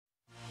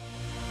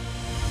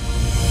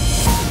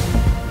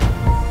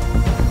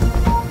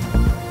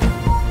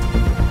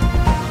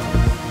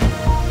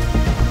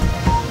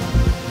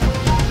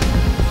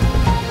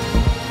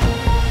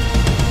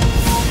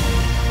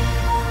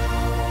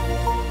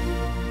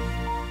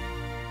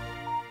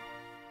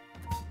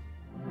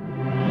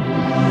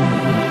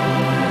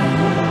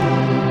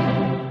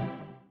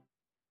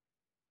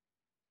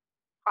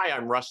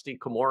I'm Rusty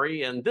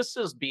Komori, and this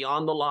is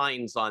Beyond the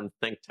Lines on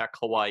ThinkTech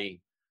Hawaii.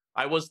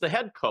 I was the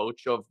head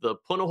coach of the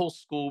Punahou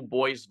School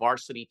boys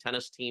varsity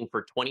tennis team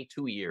for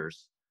 22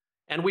 years,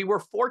 and we were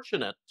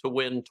fortunate to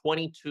win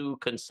 22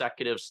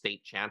 consecutive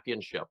state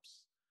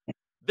championships.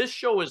 This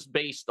show is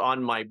based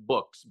on my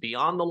books,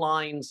 Beyond the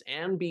Lines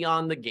and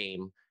Beyond the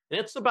Game, and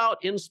it's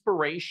about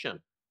inspiration,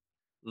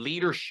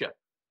 leadership,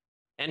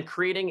 and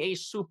creating a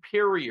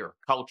superior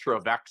culture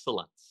of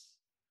excellence.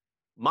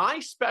 My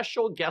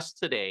special guest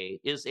today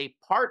is a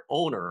part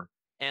owner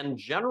and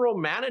general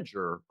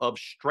manager of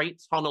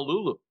Straits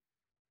Honolulu.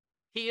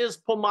 He is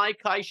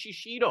Pomaikai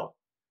Shishido.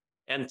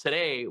 And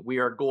today we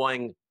are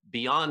going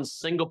beyond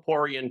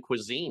Singaporean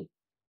cuisine.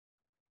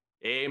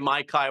 Hey,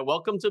 Maikai,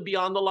 welcome to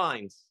Beyond the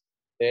Lines.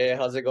 Hey,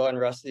 how's it going,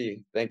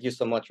 Rusty? Thank you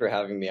so much for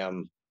having me.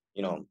 I'm,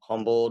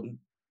 humbled,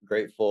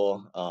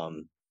 grateful,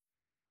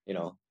 you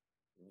know,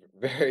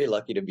 very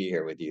lucky to be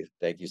here with you.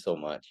 Thank you so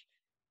much.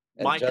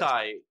 And just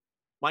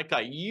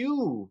Maikai,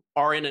 you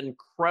are an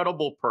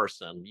incredible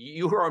person.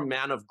 You are a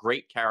man of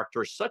great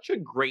character, such a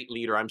great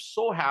leader. I'm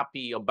so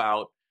happy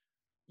about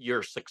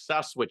your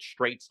success with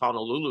Straits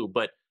Honolulu,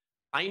 but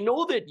I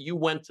know that you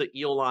went to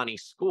Iolani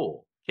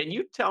School. Can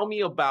you tell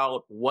me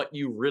about what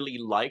you really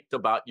liked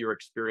about your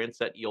experience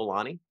at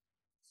Iolani?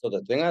 so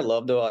the thing I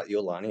loved about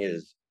Iolani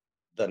is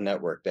the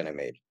network that I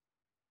made.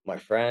 My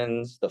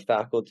friends, the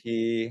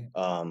faculty,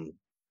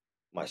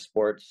 my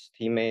sports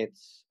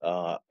teammates,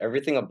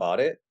 everything about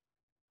it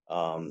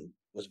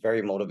was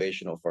very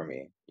motivational for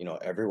me.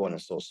 Everyone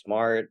is so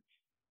smart.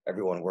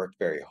 Everyone worked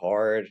very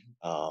hard.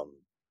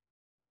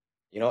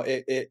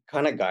 It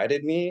kind of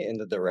guided me in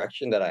the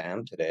direction that I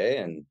am today.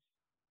 And,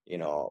 you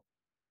know,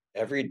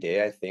 every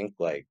day I think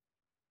like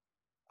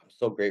I'm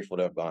so grateful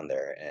to have gone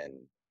there, and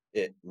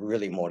it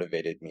really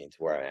motivated me to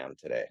where I am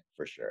today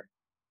for sure.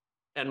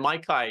 And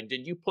Maikai,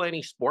 did you play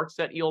any sports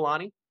at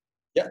Iolani?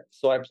 Yeah,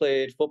 so I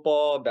played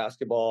football,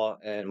 basketball,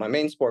 and my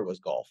main sport was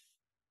golf.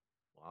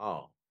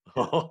 Wow.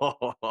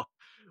 Yeah.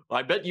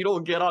 I bet you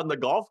don't get on the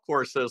golf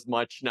course as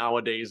much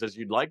nowadays as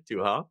you'd like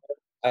to, huh?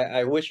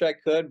 I wish I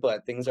could,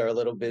 but things are a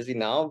little busy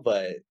now.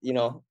 But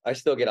I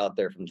still get out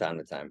there from time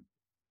to time.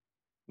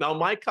 Now,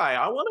 Maikai,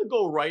 I want to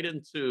go right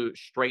into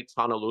Straits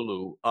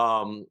Honolulu.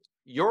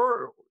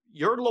 You're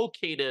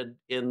located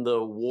in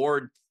the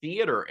Ward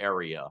Theater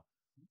area.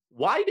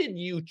 Why did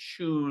you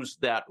choose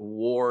that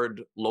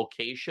Ward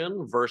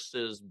location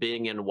versus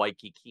being in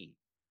Waikiki?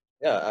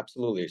 Yeah,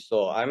 absolutely.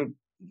 So I'm,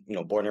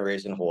 born and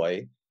raised in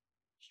Hawaii.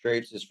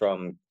 Straits is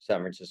from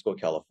San Francisco,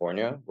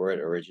 California, where it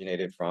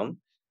originated from.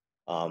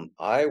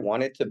 I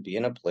wanted to be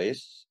in a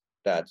place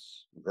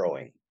that's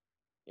growing.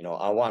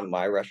 I want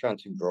my restaurant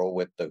to grow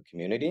with the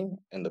community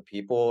and the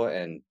people.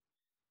 And,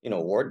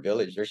 Ward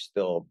Village, there's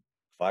still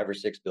 5 or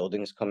 6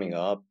 buildings coming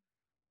up.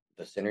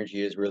 The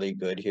synergy is really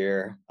good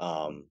here.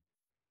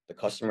 The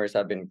customers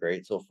have been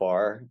great so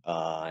far.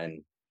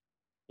 And,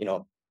 you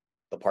know,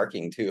 the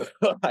parking too.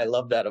 I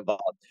love that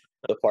about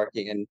the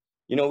parking. And,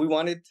 we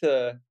wanted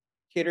to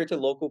cater to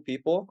local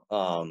people.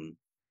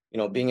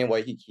 Being in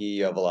Waikiki,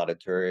 you have a lot of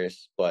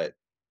tourists, but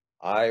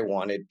I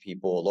wanted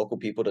local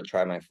people to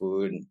try my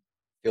food,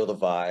 feel the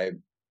vibe,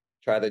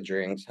 try the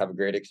drinks, have a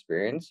great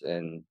experience,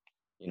 and,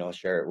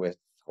 share it with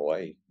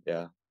Hawaii.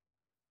 Yeah.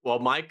 Well,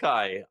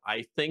 Maikai,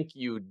 I think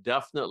you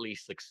definitely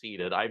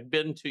succeeded. I've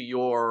been to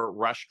your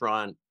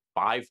restaurant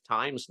 5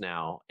 times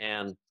now,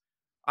 and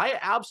I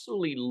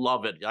absolutely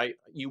love it.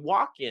 You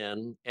walk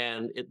in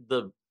and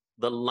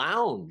the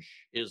lounge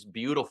is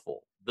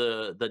beautiful.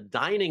 The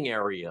dining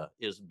area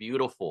is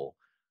beautiful.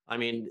 I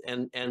mean,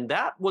 and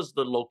that was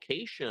the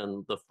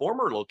location, the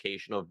former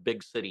location of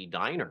Big City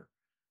Diner.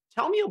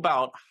 Tell me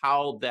about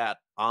how that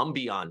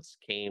ambiance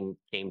came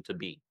to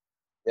be.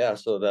 Yeah,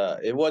 so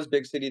it was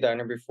Big City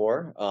Diner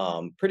before.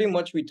 Pretty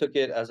much we took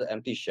it as an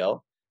empty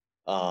shell.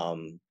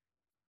 Um,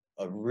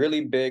 a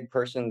really big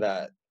person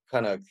that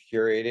kind of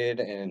curated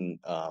and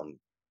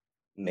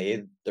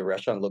made the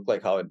restaurant look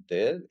like how it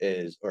did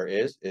is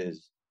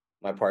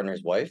my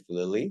partner's wife,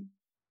 Lily.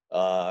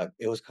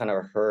 It was kind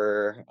of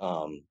her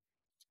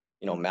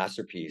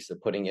masterpiece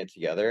of putting it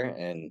together,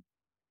 and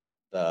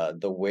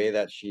the way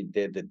that she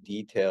did the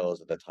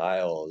details of the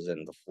tiles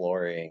and the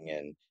flooring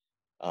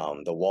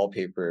and the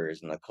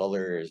wallpapers and the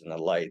colors and the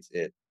lights,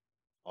 it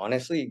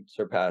honestly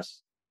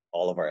surpassed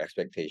all of our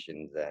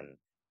expectations. And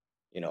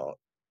you know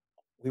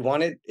we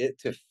wanted it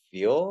to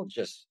feel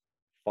just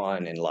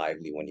fun and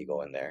lively when you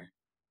go in there,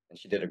 and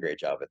she did a great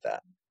job at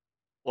that.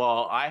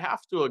 Well, I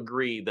have to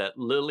agree that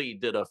Lily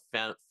did a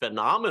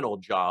phenomenal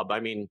job. I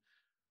mean,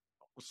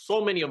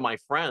 so many of my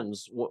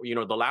friends,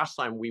 the last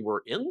time we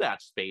were in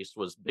that space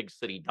was Big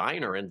City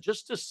Diner, and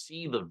just to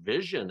see the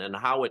vision and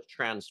how it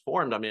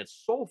transformed, I mean,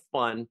 it's so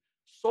fun,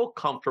 so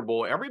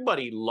comfortable.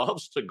 Everybody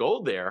loves to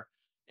go there.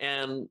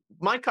 And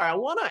Micah, I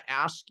want to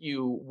ask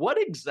you,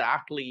 what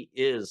exactly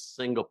is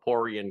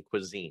Singaporean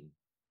cuisine?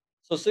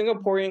 So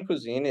Singaporean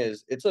cuisine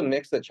it's a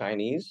mix of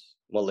Chinese,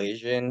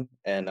 Malaysian,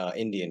 and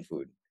Indian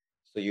food.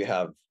 So you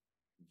have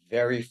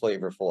very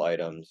flavorful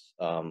items.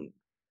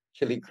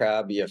 Chili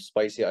crab, you have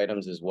spicy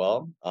items as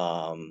well.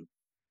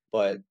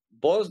 But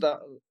boils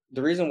down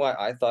the reason why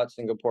I thought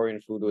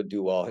Singaporean food would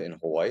do well in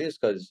Hawaii is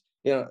because,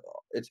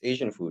 it's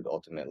Asian food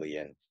ultimately.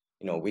 And,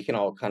 we can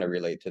all kind of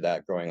relate to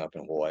that growing up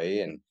in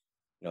Hawaii and,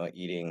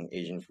 eating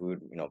Asian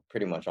food,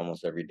 pretty much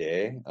almost every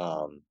day.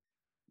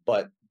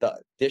 But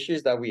the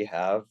dishes that we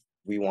have,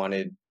 we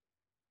wanted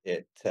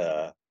it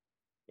to,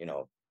 you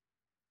know,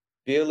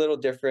 be a little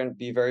different,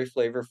 be very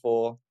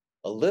flavorful,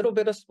 a little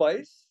bit of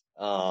spice.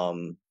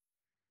 And,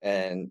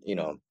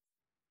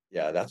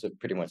 yeah, that's what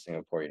pretty much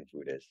Singaporean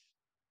food is.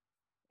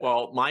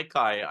 Well, mai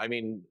kai, I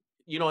mean,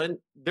 and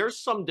there's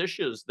some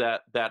dishes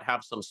that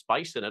have some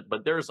spice in it,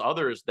 but there's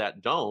others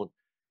that don't.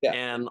 Yeah.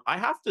 And I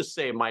have to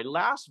say, my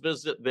last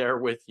visit there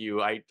with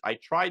you, I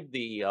tried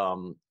the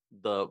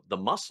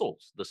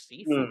mussels, the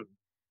seafood. Mm,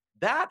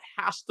 That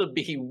has to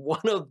be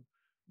one of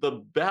the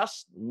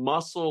best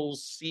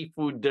mussels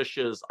seafood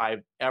dishes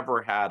I've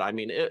ever had. I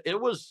mean, it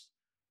was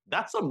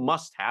that's a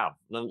must have.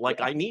 Like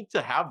yeah, I need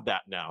to have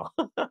that now.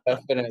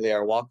 definitely.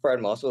 Our wok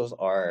fried mussels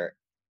are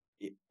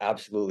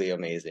absolutely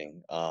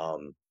amazing.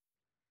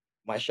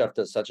 My chef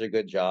does such a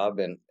good job,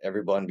 and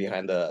everyone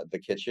behind the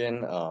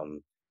kitchen.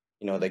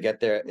 They get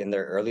there in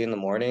there early in the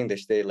morning, they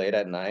stay late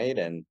at night,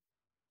 and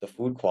the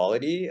food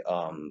quality,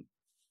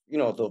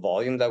 the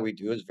volume that we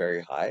do is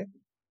very high,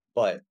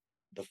 but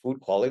the food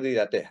quality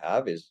that they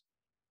have is,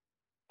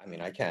 I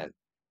mean, I can't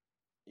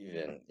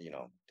even,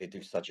 they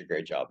do such a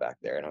great job back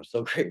there, and I'm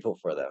so grateful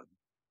for them.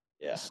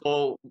 Yeah.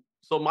 So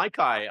so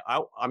Maikai,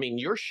 I mean,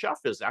 your chef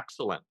is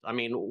excellent. I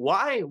mean,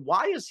 why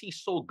is he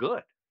so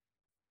good?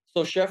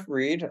 So Chef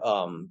Reed,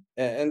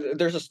 and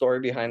there's a story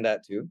behind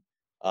that too.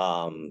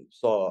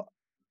 So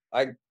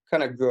I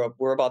kind of grew up.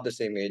 We're about the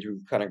same age. We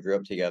kind of grew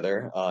up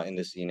together in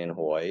the scene in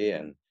Hawaii,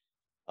 and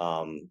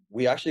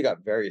we actually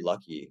got very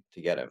lucky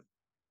to get him.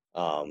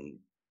 Um,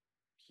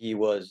 he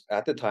was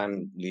at the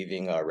time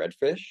leaving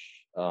Redfish,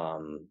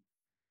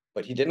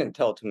 but he didn't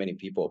tell too many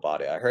people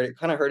about it. I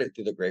kind of heard it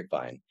through the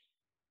grapevine,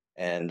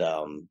 and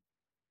I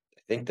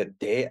think the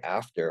day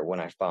after when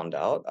I found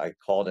out, I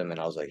called him and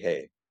I was like,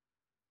 "Hey,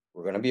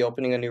 we're gonna be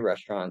opening a new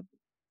restaurant.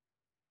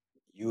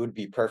 You would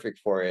be perfect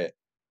for it.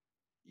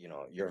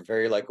 You're a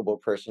very likable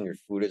person. Your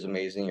food is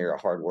amazing. You're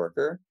a hard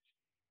worker."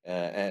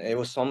 And it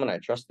was someone I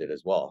trusted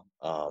as well.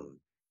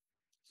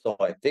 So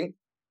I think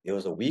it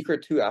was a week or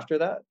two after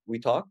that we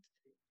talked.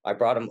 I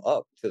brought him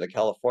up to the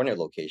California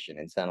location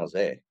in San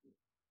Jose,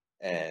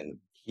 and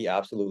he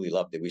absolutely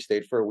loved it. We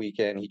stayed for a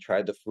weekend. He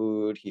tried the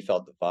food. He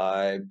felt the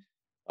vibe.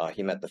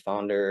 He met the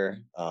founder,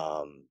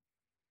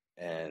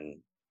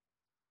 and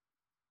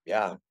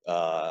yeah,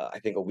 I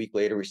think a week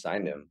later we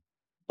signed him.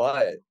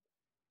 But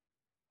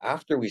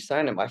after we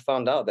signed him, I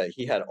found out that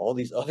he had all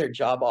these other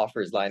job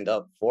offers lined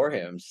up for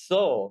him.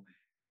 So,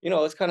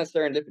 it's kind of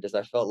serendipitous.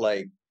 I felt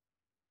like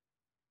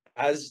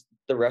as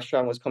the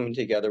restaurant was coming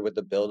together with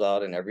the build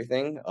out and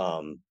everything,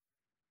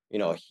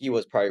 he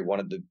was probably one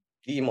of the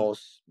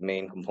most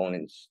main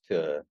components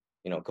to,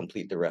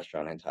 complete the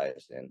restaurant and tie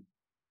us in.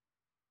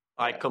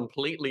 I Yeah.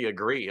 completely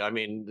agree. I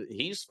mean,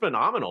 he's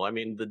phenomenal. I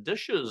mean, the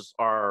dishes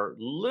are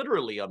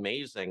literally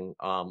amazing.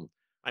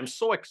 I'm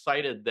so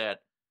excited that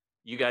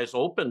you guys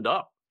opened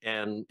up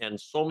and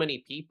so many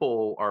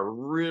people are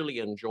really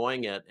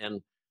enjoying it.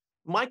 And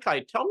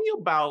Maikai, tell me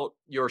about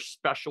your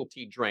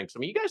specialty drinks. I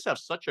mean, you guys have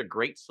such a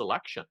great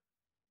selection.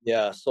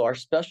 Yeah. So our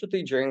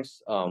specialty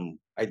drinks,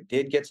 I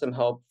did get some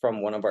help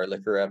from one of our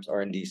liquor reps,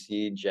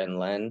 RNDC, Jen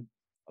Len.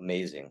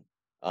 Amazing.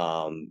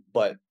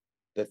 But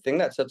the thing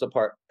that sets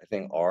apart, I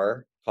think,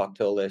 our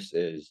cocktail list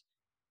is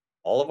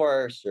all of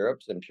our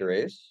syrups and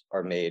purees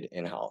are made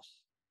in-house.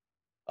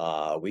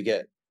 We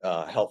get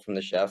help from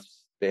the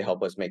chefs. They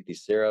help us make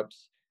these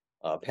syrups,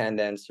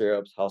 pandan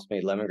syrups,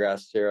 house-made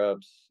lemongrass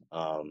syrups.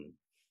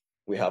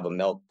 We have a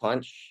milk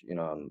punch.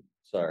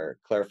 It's our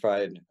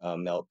clarified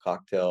milk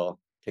cocktail.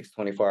 Takes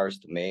 24 hours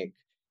to make.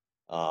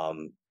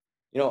 Um,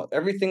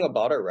 everything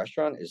about our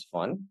restaurant is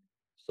fun.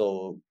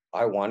 So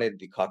I wanted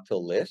the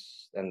cocktail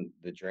list and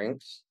the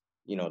drinks,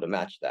 to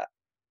match that.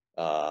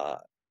 Uh,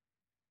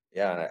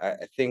 yeah,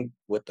 and I think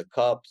with the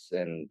cups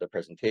and the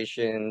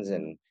presentations,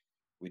 and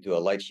we do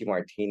a lychee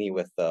martini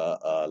with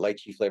a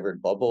lychee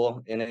flavored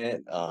bubble in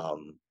it.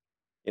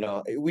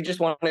 We just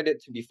wanted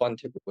it to be fun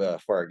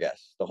for our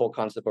guests. The whole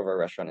concept of our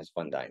restaurant is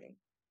fun dining.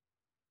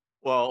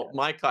 Well,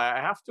 Mike, I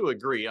have to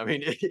agree. I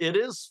mean, it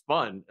is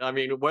fun. I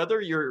mean,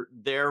 whether you're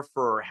there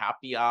for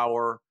happy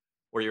hour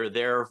or you're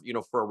there,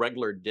 for a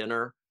regular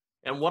dinner.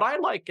 And what I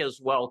like as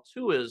well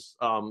too is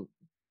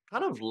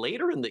kind of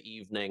later in the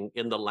evening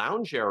in the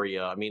lounge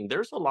area. I mean,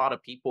 there's a lot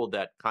of people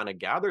that kind of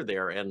gather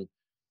there and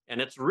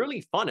it's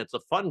really fun. It's a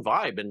fun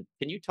vibe. And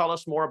can you tell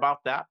us more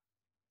about that?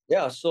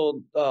 Yeah,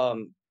 so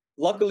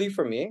luckily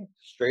for me,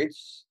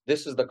 Straits,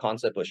 this is the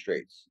concept of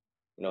Straits.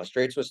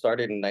 Straits was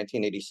started in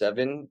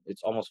 1987.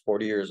 It's almost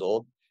 40 years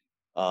old.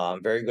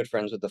 I'm very good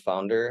friends with the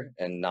founder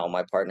and now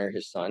my partner,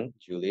 his son,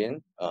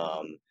 Julian.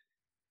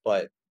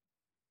 But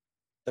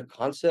the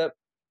concept,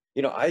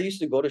 I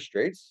used to go to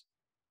Straits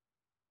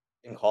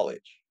in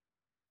college.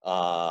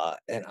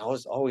 And I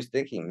was always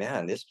thinking,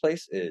 man, this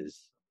place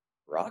is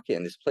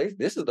rocking.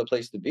 This is the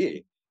place to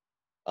be.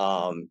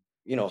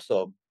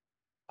 So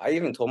I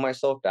even told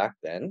myself back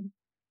then,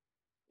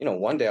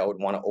 one day I would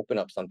want to open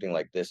up something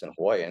like this in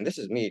Hawaii. And this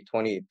is me,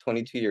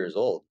 22 years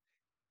old.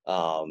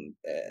 And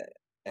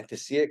to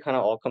see it kind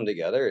of all come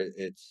together,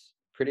 it's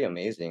pretty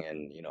amazing.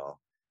 And,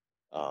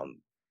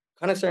 um,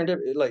 kind of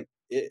serendipity, like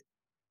it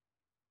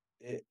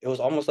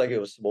was almost like it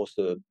was supposed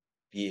to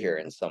be here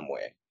in some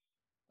way.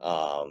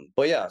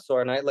 But yeah, so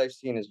our nightlife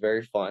scene is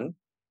very fun.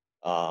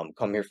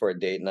 Come here for a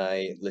date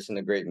night, listen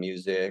to great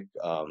music.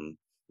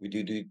 We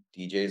do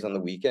DJs on the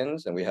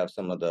weekends, and we have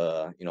some of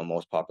the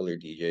most popular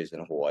DJs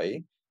in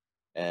Hawaii.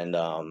 And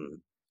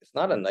it's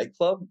not a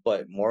nightclub,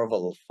 but more of a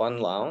little fun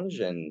lounge,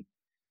 and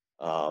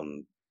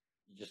you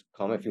just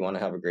come if you want to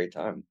have a great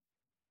time.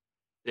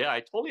 Yeah,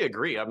 I totally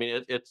agree. I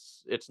mean,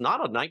 it's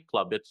not a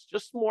nightclub. It's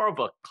just more of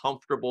a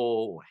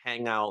comfortable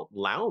hangout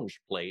lounge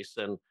place,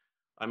 and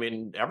I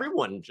mean,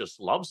 everyone just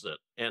loves it.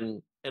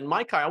 And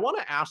Mike, I want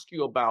to ask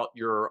you about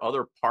your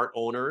other part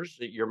owners,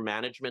 your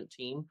management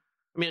team.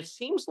 I mean, it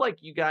seems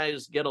like you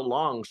guys get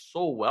along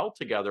so well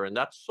together, and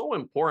that's so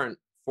important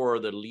for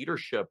the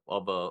leadership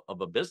of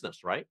a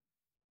business, right?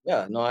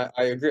 Yeah, no,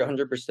 I agree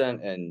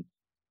 100%. And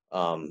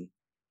um,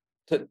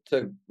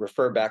 to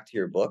refer back to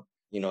your book,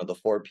 the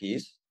four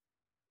P's.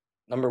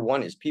 Number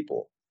one is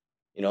people,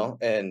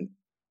 and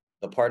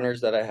the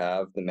partners that I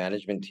have, the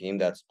management team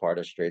that's part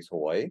of Straits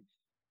Hawaii.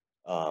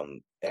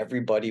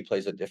 Everybody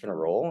plays a different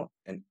role,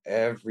 and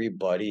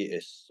everybody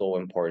is so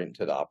important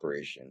to the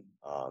operation.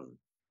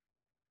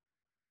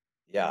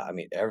 Yeah, I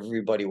mean,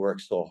 everybody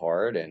works so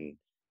hard, and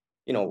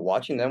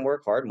watching them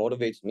work hard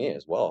motivates me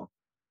as well.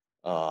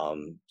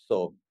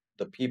 So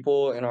the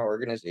people in our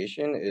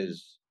organization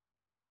is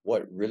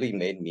what really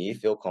made me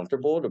feel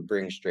comfortable to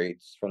bring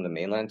Straits from the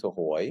mainland to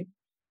Hawaii.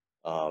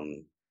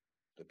 Um,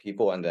 the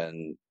people, and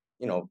then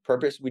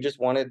purpose. We just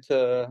wanted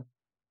to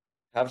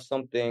have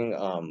something.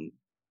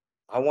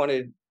 I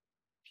wanted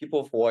people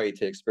of Hawaii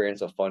to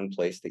experience a fun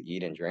place to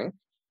eat and drink.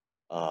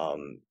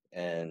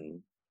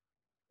 And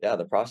yeah,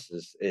 the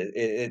process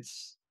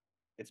it's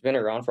been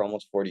around for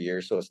almost 40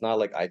 years, so it's not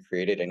like I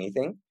created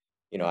anything.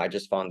 I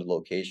just found the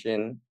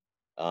location.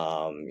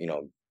 Um, you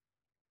know,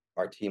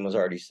 our team was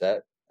already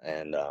set,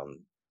 and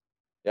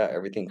yeah,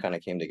 everything kind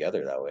of came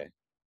together that way.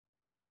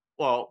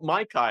 Well,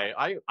 Mike,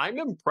 I'm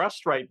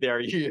impressed right there.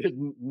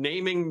 You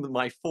naming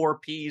my four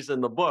P's in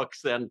the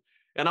books, and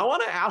I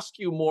want to ask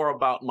you more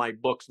about my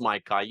books,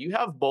 Mike. You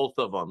have both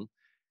of them,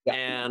 Yeah.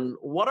 and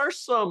what are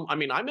some? I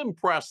mean, I'm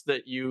impressed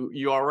that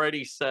you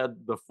already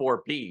said the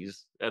four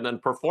P's, and then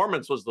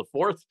performance was the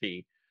fourth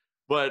P.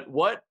 But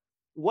what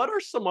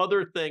are some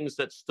other things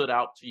that stood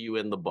out to you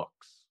in the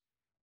books?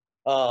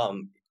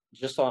 Um,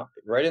 just on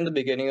right in the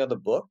beginning of the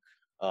book,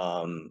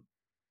 um,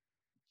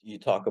 you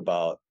talk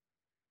about,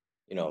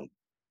 you know,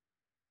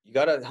 you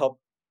gotta help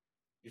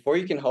before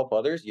you can help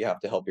others, you have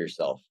to help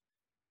yourself.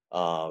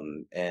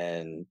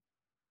 And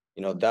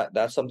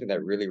that's something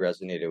that really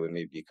resonated with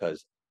me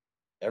because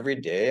every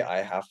day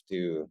I have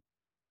to,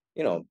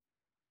 you know,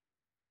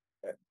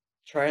 uh,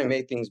 try and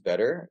make things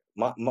better.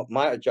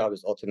 My job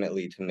is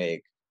ultimately to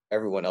make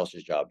everyone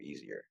else's job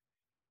easier.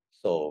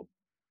 So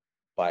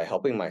by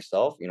helping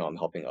myself, I'm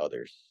helping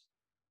others.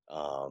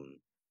 Um,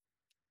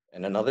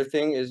 and another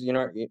thing is,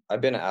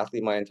 I've been an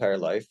athlete my entire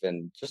life,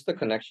 and just the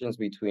connections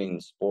between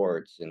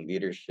sports and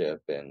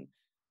leadership and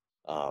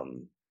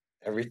um,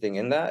 everything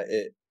in that,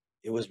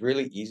 it was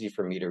really easy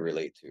for me to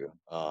relate to.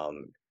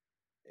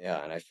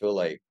 Yeah, and I feel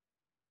like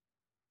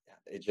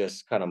it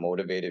just kind of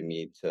motivated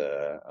me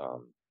to,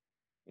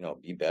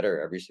 be better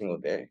every single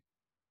day.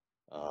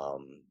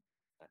 Um,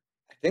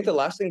 I think the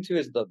last thing too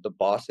is the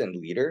boss and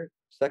leader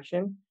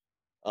section.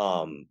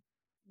 Um,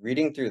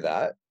 Reading through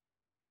that,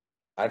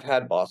 I've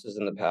had bosses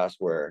in the past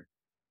where,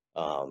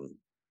 um,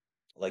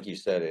 like you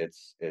said,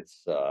 it's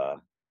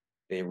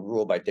they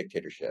rule by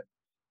dictatorship.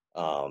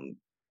 Um,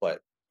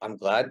 but I'm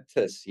glad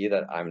to see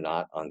that I'm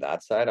not on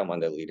that side. I'm on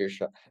the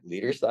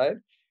leader side.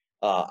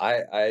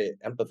 I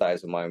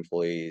empathize with my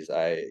employees.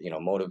 I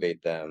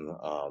motivate them,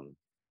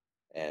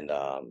 and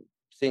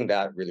seeing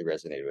that really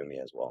resonated with me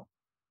as well.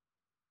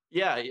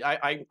 Yeah,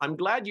 I'm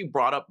glad you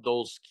brought up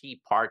those key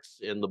parts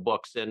in the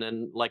books, and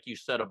then like you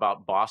said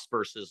about boss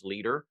versus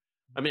leader.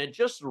 I mean, it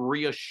just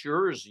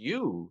reassures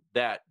you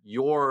that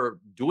you're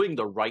doing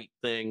the right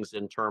things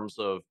in terms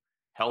of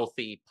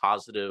healthy,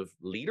 positive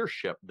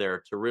leadership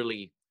there to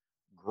really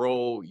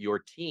grow your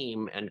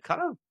team and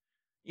kind of,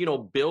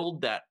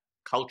 build that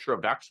culture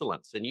of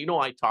excellence. And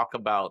I talk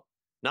about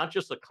not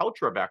just a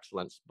culture of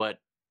excellence, but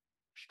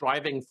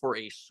striving for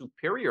a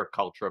superior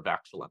culture of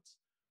excellence.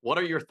 What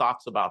are your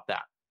thoughts about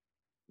that?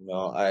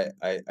 No, I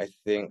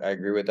think I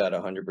agree with that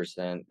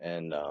 100%.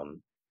 And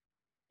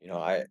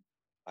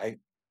I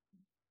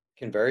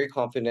can very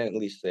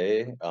confidently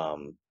say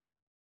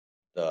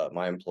the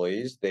my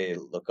employees, they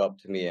look up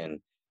to me,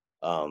 and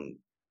um,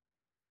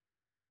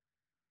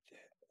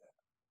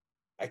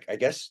 I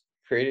guess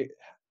creating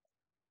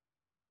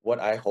what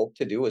I hope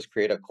to do is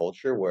create a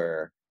culture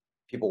where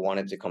people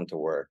wanted to come to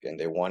work and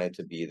they wanted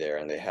to be there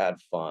and they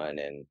had fun.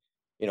 And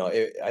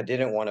I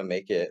didn't want to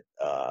make it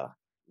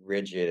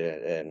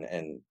rigid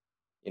and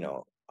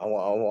I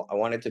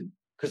wanted to,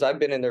 because I've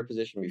been in their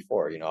position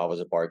before. I was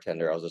a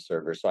bartender, I was a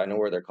server, so I know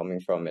where they're coming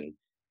from, and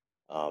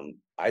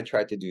I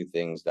tried to do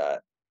things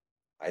that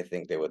I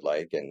think they would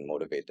like and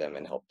motivate them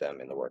and help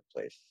them in the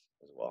workplace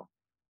as well.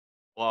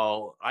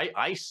 Well,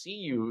 I see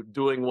you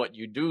doing what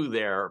you do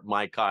there,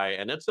 Maikai,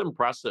 and it's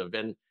impressive.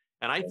 And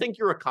I think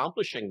you're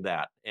accomplishing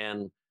that.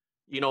 And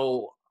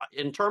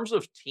in terms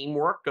of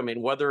teamwork, I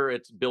mean, whether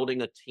it's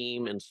building a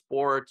team in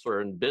sports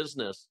or in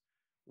business,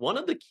 one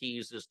of the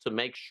keys is to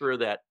make sure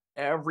that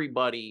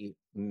everybody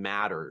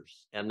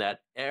matters and that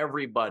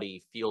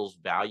everybody feels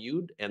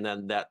valued and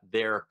then that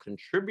they're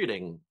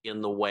contributing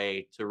in the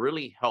way to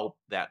really help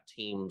that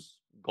team's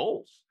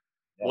goals.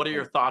 Yeah, What are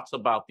your thoughts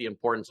about the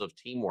importance of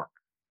teamwork?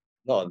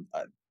 no,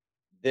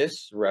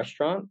 this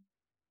restaurant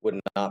would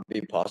not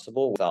be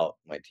possible without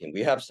my team.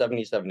 We have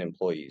 77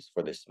 employees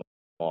for this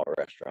small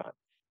restaurant,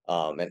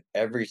 and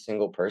every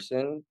single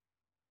person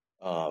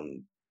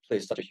um,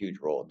 plays such a huge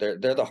role. They're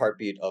the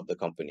heartbeat of the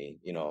company.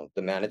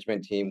 The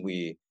management team,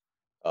 we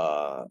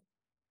uh,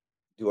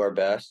 do our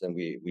best and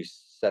we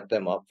set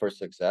them up for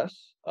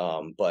success.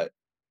 But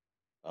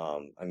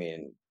I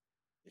mean,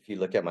 if you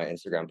look at my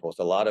Instagram post,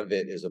 a lot of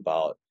it is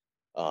about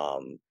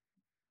um,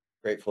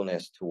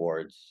 gratefulness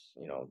towards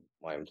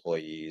my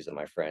employees and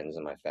my friends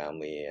and my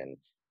family, and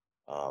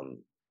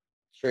um,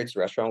 Straits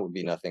Restaurant would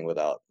be nothing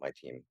without my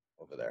team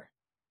over there,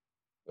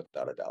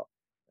 without a doubt.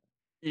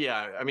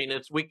 Yeah, I mean,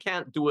 it's we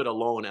can't do it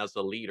alone as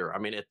a leader. I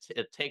mean,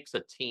 it takes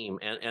a team,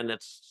 and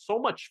it's so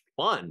much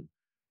fun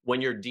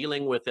when you're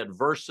dealing with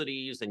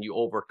adversities and you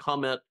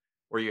overcome it,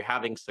 or you're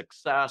having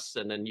success,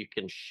 and then you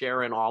can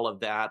share in all of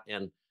that.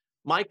 And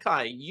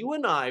Maikai, you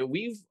and I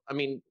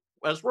mean,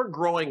 as we're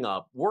growing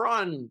up, we're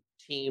on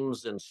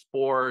teams in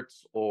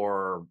sports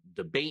or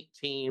debate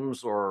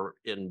teams or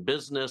in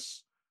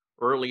business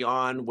early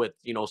on with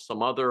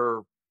some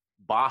other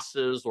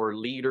bosses or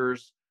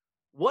leaders.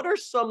 What are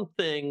some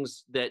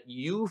things that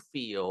you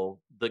feel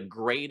the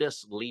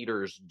greatest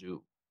leaders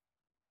do?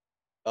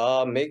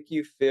 Make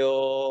you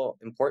feel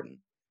important,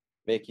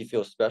 make you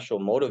feel special,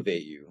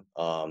 motivate you.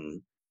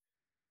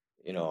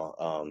 You know,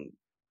 um,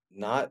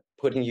 Not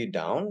putting you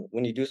down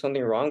when you do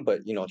something wrong,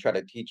 but try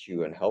to teach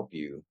you and help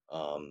you.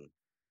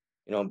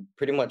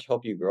 Pretty much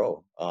help you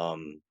grow.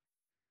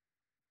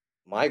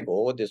 My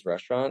goal with this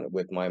restaurant,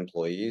 with my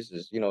employees,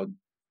 is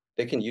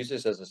they can use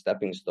this as a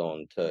stepping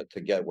stone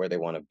to get where they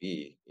want to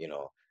be.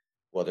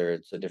 Whether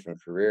it's a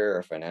different career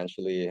or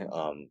financially.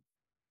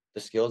 The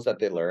skills that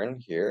they learn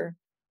here,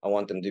 I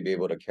want them to be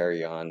able to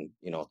carry on,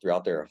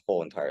 throughout their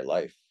whole entire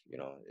life.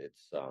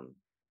 It's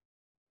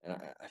and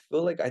I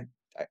feel like I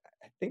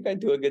think I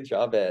do a good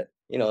job at,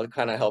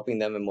 kind of helping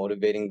them and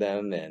motivating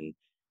them and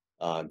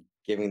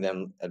giving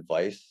them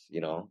advice,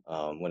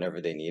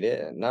 whenever they need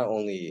it, and not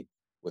only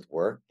with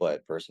work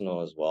but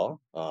personal as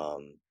well.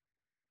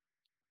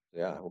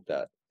 Yeah, I hope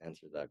that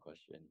answers that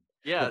question.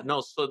 Yeah, no,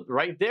 so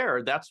right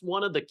there, that's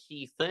one of the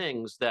key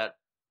things that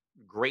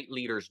great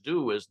leaders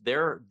do is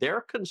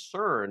they're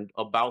concerned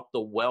about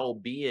the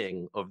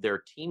well-being of their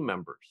team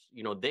members.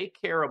 They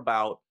care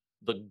about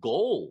the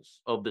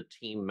goals of the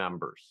team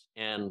members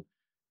and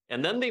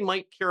then they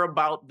might care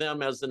about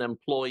them as an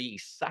employee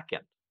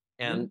second.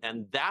 And Mhm.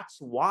 and that's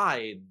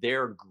why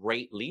they're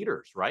great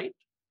leaders, right?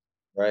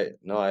 Right.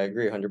 No, I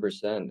agree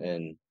 100%.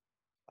 And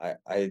I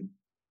I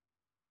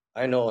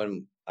I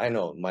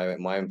know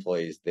my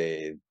employees,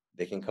 they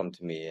can come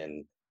to me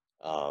and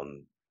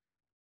um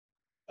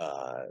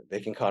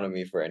they can count on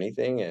me for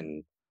anything,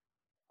 and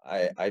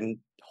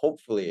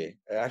hopefully,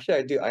 actually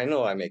I do, I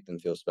know I make them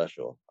feel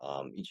special,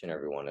 each and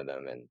every one of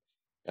them, and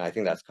I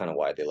think that's kind of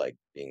why they like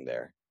being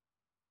there.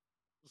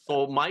 Yeah.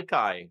 So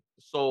Maikai,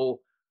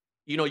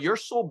 you're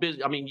so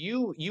busy. I mean,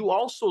 you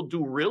also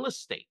do real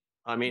estate.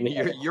 I mean,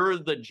 Yeah. you're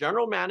the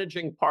general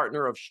managing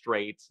partner of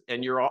Straits,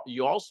 and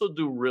you also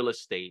do real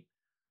estate.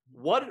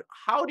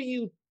 How do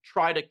you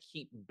try to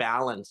keep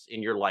balance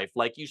in your life?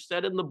 Like you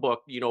said in the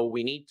book,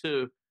 we need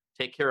to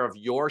take care of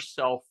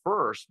yourself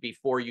first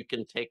before you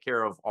can take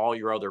care of all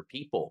your other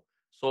people.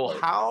 So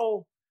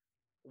Right.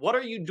 what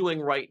are you doing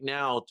right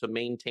now to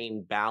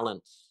maintain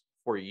balance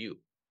for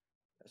you?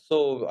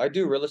 So I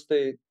do real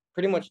estate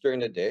pretty much during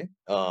the day,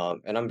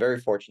 and I'm very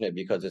fortunate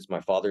because it's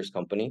my father's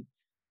company.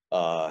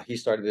 He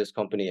started this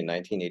company in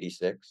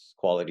 1986.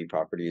 Quality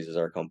Properties is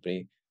our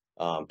company.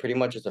 Pretty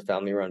much it's a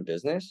family-run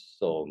business.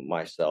 So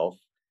myself,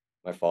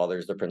 my father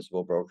is the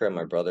principal broker, and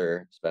my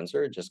brother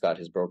Spencer just got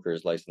his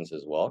broker's license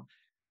as well.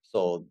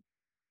 So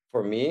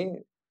for me,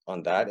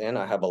 on that end,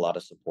 I have a lot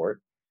of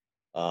support.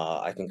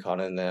 I can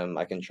count on them.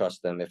 I can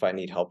trust them if I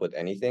need help with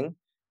anything.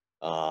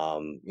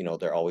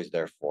 They're always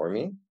there for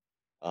me.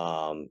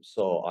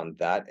 So on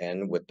that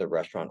end, with the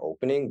restaurant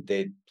opening,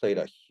 they played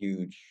a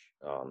huge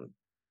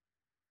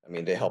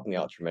they helped me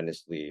out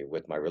tremendously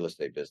with my real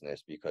estate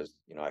business because,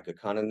 I could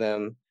count on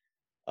them,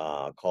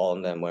 call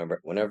on them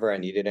whenever I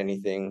needed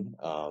anything,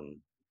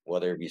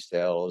 whether it be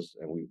sales,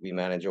 and we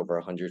manage over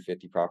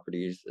 150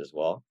 properties as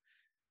well.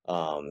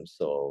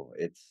 So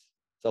it's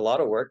a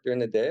lot of work during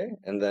the day,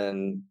 and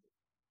then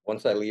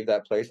once I leave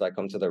that place, I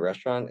come to the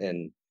restaurant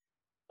and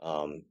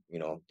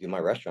do my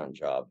restaurant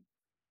job.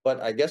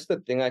 But I guess the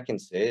thing I can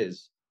say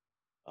is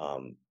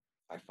um,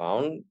 I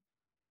found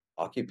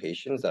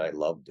occupations that I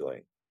love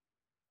doing.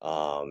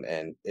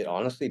 And it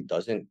honestly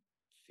doesn't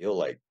feel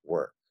like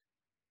work.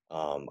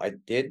 I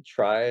did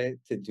try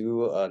to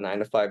do a 9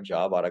 to 5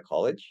 job out of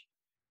college.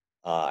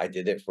 I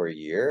did it for a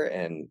year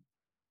and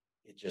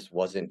it just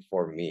wasn't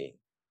for me.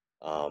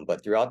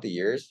 But throughout the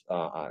years,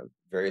 I'm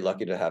very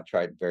lucky to have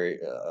tried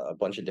a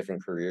bunch of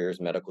different careers: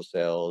 medical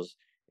sales,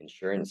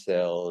 insurance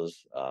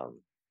sales,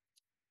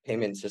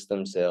 payment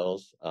system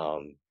sales.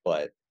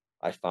 But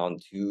I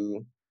found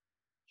two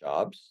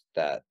jobs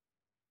that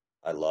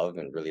I love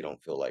and really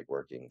don't feel like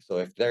working. So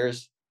if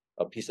there's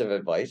a piece of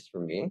advice for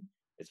me,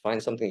 it's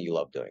find something you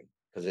love doing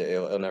because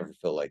it'll never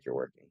feel like you're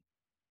working.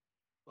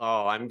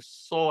 Oh, I'm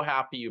so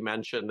happy you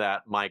mentioned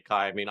that, Mike.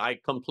 I mean, I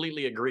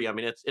completely agree. I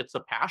mean, it's a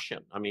passion.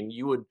 I mean,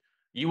 you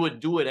would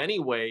do it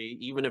anyway,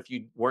 even if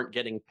you weren't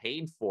getting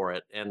paid for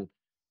it. And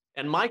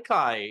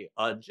Maikai,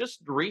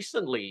 just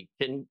recently,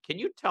 can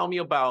you tell me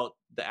about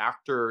the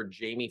actor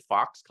Jamie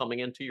Foxx coming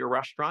into your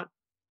restaurant?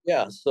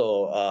 Yeah,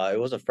 so it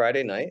was a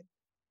Friday night,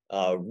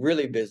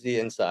 really busy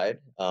inside.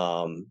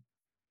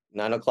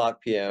 9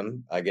 o'clock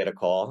p.m. I get a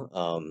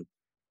call.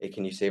 Hey,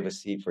 can you save a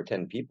seat for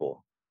 10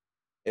 people?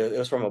 It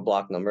was from a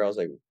block number. I was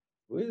like,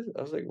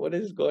 I was like, what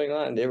is going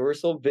on? They were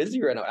so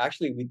busy right now.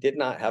 Actually, we did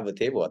not have a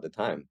table at the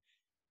time,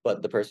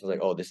 but the person was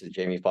like, oh, this is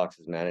Jamie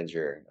Foxx's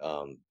manager.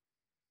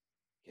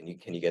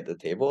 Can you get the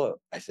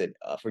table? I said,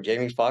 for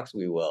Jamie Foxx,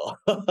 we will.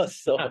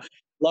 So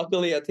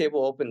luckily, a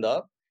table opened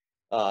up.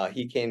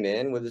 He came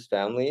in with his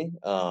family,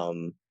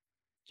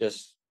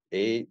 just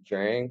ate,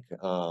 drank,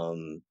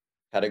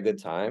 had a good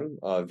time.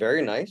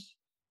 Very nice.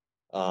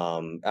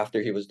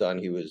 After he was done,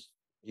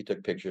 he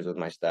took pictures with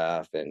my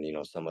staff and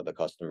some of the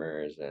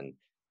customers and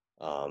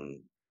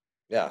um,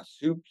 yeah,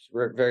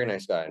 very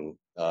nice guy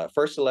and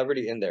first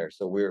celebrity in there,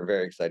 so we were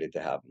very excited to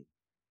have him.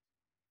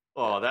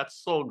 Yeah, Oh, that's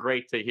so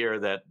great to hear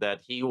that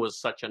he was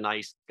such a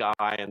nice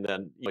guy, and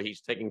then he's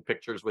taking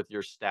pictures with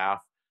your staff.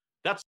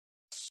 That's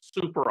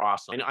super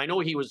awesome. And I know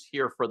he was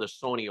here for the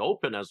Sony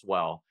Open as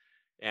well.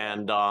 yeah.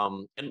 And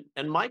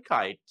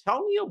Maikai,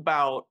 tell me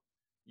about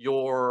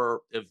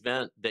your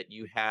event that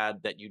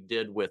you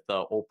did with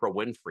Oprah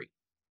Winfrey.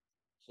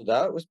 So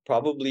that was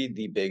probably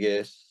the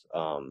biggest,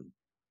 I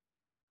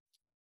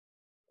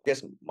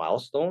guess,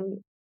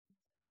 milestone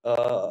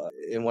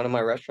in one of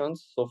my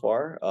restaurants so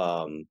far.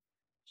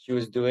 She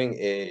was doing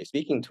a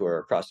speaking tour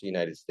across the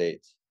United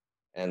States,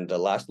 and the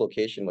last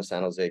location was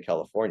San Jose,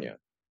 California.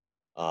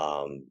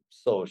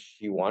 So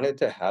she wanted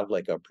to have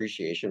like an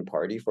appreciation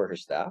party for her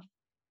staff,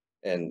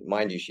 and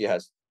mind you, she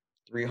has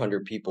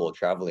 300 people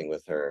traveling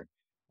with her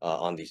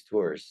on these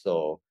tours.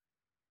 So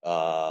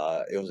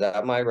it was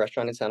at my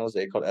restaurant in San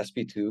Jose called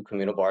SP2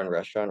 Communal Bar and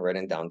Restaurant right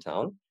in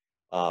downtown.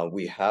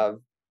 We have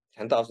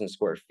 10,000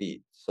 square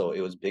feet, so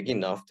it was big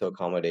enough to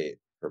accommodate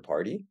her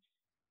party.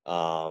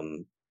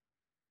 Um,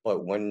 but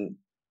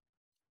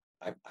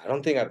I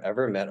don't think I've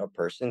ever met a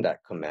person that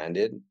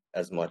commanded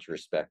as much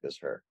respect as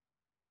her.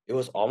 It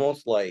was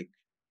almost like,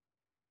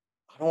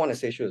 I don't want to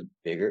say she was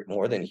bigger,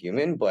 more than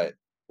human, but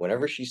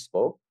whenever she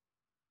spoke,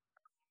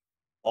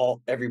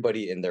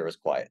 everybody in there was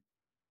quiet,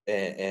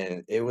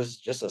 and it was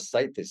just a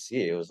sight to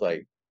see. It was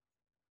like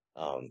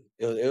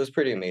it was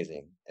pretty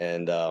amazing,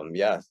 and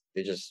yeah,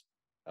 they just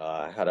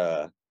had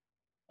a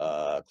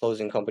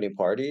closing company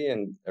party,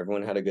 and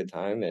everyone had a good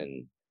time,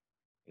 and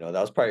that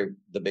was probably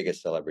the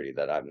biggest celebrity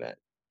that I've met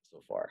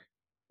so far.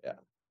 Yeah,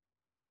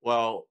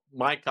 Well,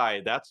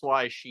 Maikai, that's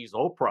why she's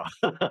Oprah.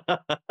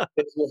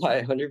 it's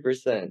why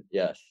 100%.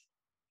 Yes,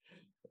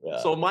 yeah.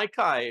 So,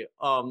 Maikai,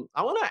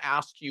 I want to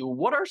ask you,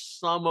 what are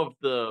some of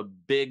the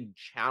big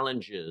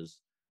challenges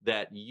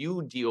that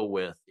you deal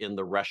with in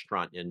the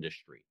restaurant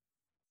industry?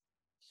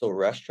 So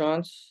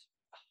restaurants,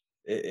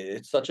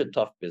 it's such a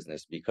tough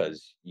business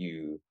because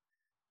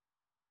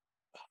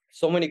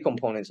so many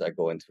components that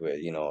go into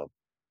it.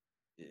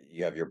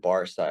 You have your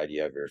bar side,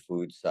 you have your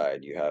food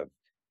side, you have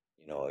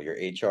your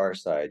HR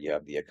side, you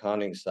have the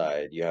accounting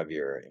side, you have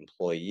your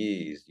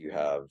employees, you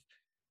have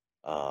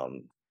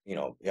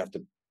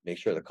to make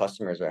sure the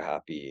customers are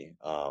happy.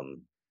 So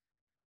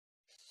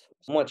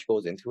much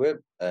goes into it.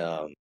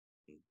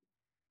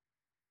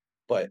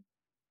 But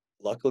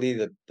luckily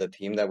the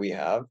team that we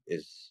have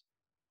is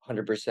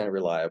 100%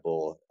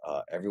 reliable.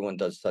 Everyone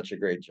does such a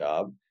great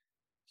job.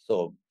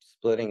 So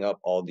splitting up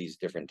all these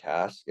different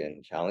tasks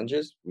and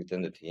challenges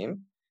within the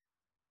team,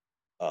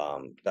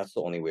 that's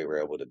the only way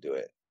we're able to do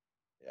it.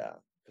 Yeah,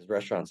 because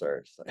restaurants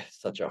are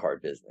such a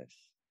hard business.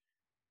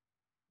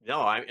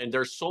 No, and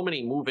there's so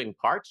many moving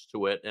parts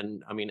to it,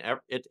 and I mean,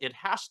 it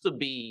has to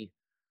be.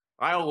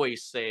 I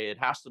always say it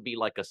has to be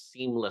like a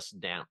seamless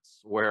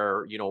dance,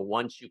 where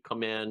once you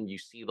come in, you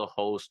see the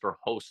host or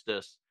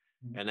hostess,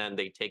 and then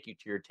they take you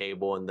to your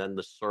table, and then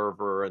the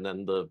server, and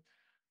then the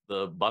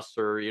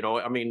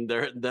busser. I mean,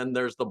 then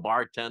there's the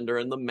bartender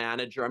and the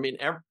manager. I mean,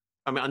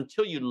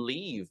 until you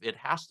leave, it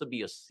has to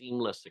be a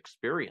seamless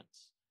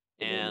experience,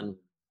 and Absolutely.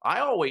 I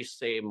always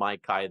say,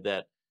 Maikai,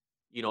 that,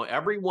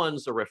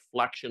 everyone's a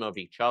reflection of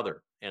each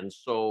other. And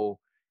so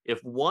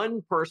if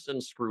one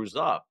person screws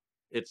up,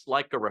 it's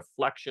like a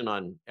reflection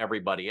on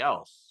everybody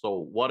else. So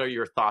what are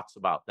your thoughts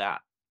about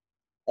that?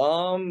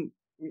 Um,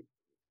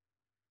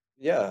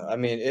 yeah, I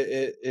mean,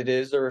 it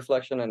is a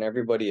reflection on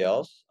everybody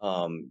else.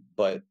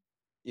 But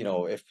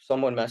if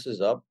someone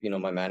messes up,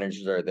 my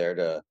managers are there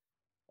to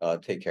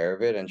take care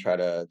of it and try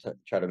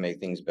to make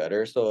things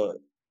better. So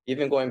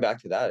even going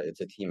back to that,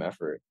 it's a team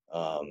effort.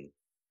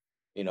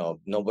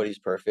 Nobody's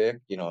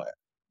perfect.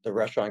 The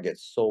restaurant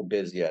gets so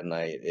busy at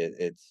night.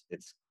 It's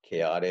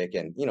chaotic,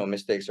 and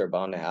mistakes are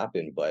bound to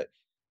happen. But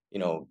you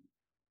know,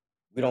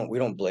 we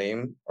don't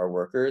blame our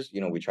workers.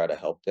 We try to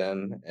help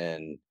them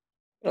and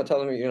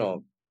tell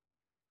them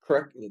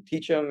correct,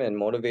 teach them and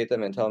motivate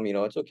them and tell them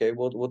it's okay.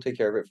 We'll take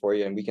care of it for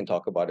you, and we can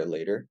talk about it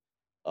later.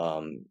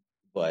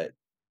 But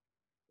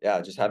yeah,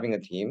 just having a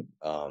team,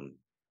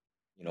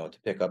 to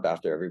pick up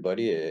after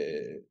everybody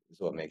is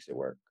what makes it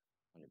work.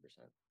 100%.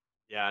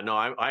 Yeah, no,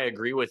 I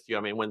agree with you.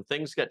 I mean, when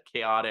things get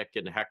chaotic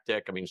and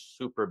hectic, I mean,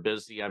 super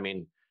busy, I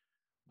mean,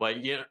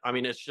 but yeah, I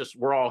mean, it's just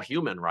we're all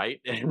human,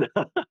 right? And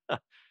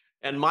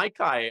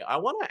Maikai, I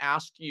want to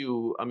ask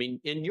you, I mean,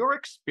 in your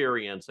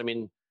experience, I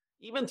mean,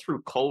 even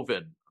through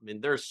COVID, I mean,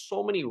 there's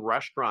so many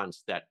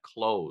restaurants that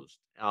closed.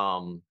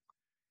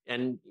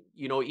 And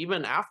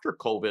even after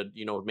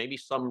COVID, maybe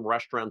some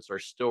restaurants are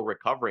still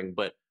recovering,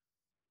 but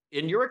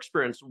in your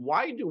experience,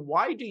 why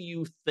do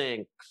you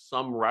think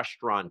some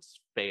restaurants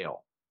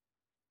fail?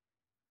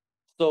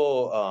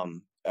 So,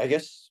 I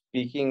guess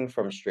speaking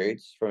from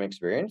experience,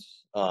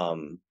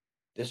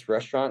 this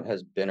restaurant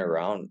has been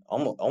around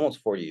almost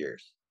 40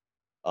 years.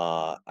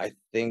 I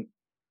think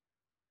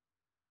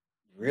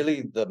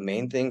really the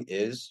main thing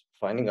is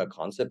finding a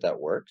concept that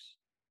works.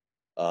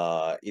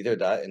 Either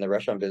that in the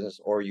restaurant business,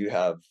 or you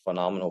have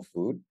phenomenal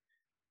food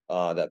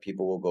that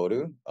people will go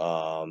to,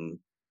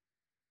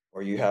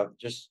 or you have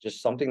just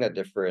something that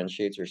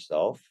differentiates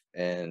yourself.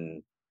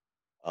 And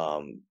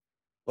um,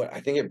 but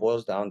I think it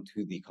boils down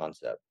to the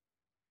concept.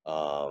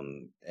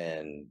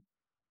 And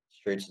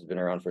Straits has been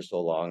around for so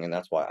long, and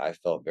that's why I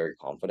felt very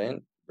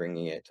confident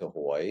bringing it to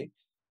Hawaii.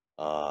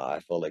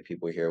 I felt like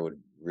people here would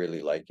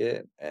really like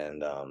it,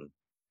 and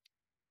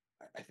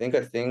I think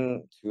a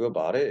thing too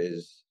about it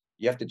is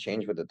you have to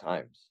change with the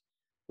times.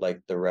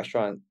 Like the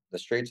restaurant, the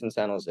Straits in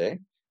San Jose,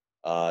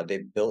 they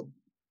built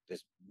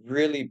this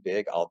really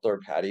big outdoor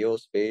patio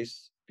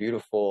space,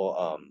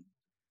 beautiful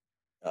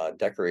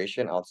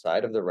decoration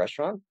outside of the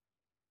restaurant,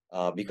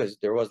 because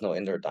there was no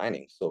indoor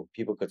dining, so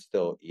people could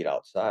still eat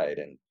outside.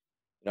 And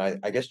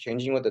I guess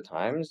changing with the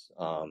times,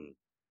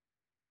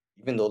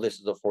 even though this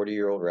is a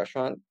 40-year-old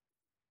restaurant,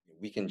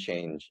 we can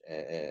change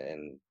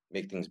and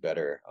make things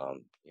better.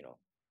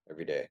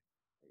 Every day.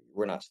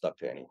 We're not stuck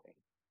to anything.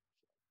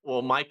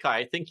 Well, Micah,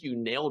 I think you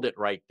nailed it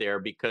right there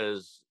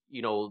because,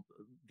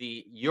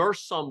 you're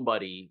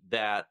somebody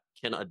that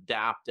can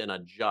adapt and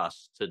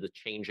adjust to the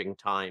changing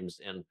times.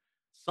 And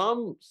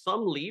some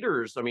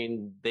leaders, I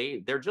mean,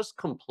 they're just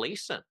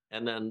complacent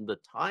and then the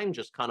time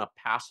just kind of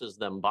passes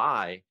them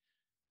by.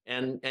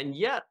 And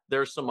yet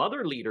there's some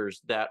other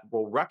leaders that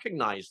will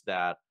recognize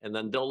that and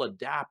then they'll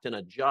adapt and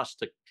adjust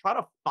to try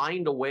to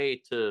find a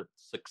way to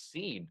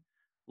succeed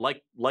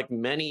like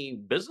many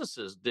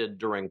businesses did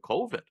during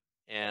COVID.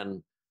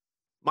 And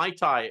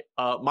Maikai,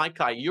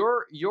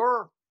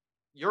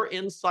 your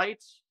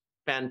insights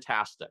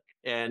fantastic,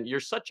 and you're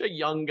such a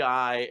young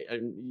guy,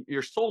 and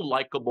you're so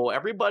likable.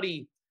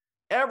 Everybody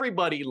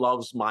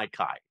loves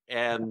Maikai,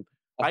 and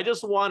I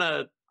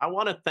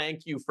want to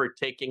thank you for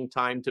taking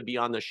time to be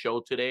on the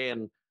show today.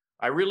 And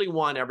I really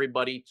want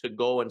everybody to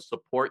go and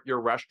support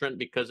your restaurant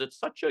because it's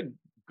such a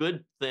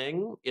good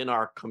thing in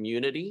our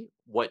community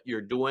what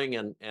you're doing,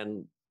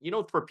 and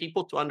for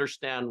people to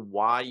understand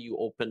why you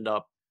opened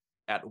up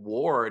at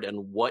Ward and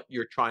what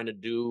you're trying to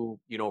do,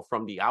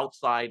 from the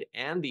outside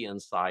and the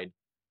inside,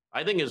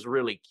 I think is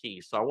really key.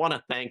 So I want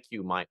to thank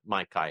you,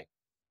 Maikai.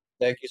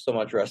 Thank you so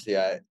much, Rusty.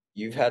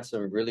 You've had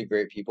some really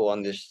great people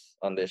on this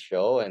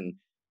show, and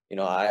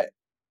I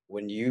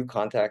when you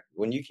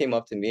came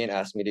up to me and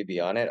asked me to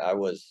be on it, I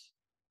was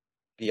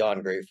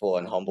beyond grateful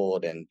and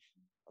humbled, and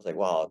I was like,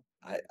 wow,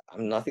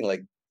 I'm nothing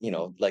like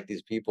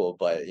these people,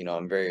 but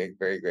I'm very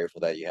very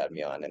grateful that you had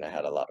me on, and I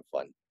had a lot of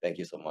fun. Thank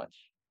you so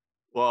much.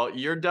 Well,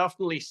 you're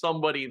definitely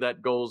somebody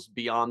that goes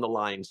beyond the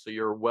line, so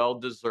you're well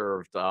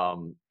deserved.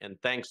 And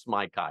thanks,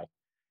 Maikai.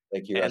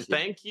 Thank you, And Rusty.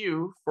 thank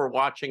you for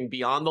watching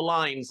Beyond the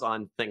Lines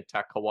on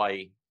ThinkTech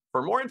Hawaii.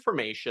 For more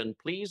information,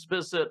 please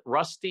visit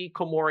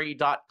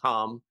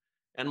rustykomori.com,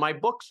 and my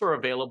books are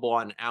available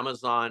on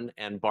Amazon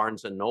and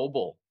Barnes and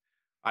Noble.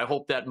 I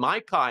hope that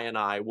Maikai and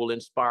I will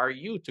inspire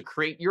you to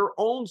create your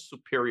own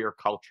superior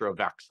culture of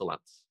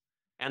excellence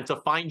and to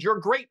find your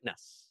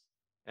greatness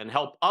and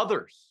help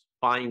others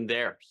find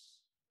theirs.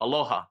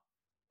 Aloha.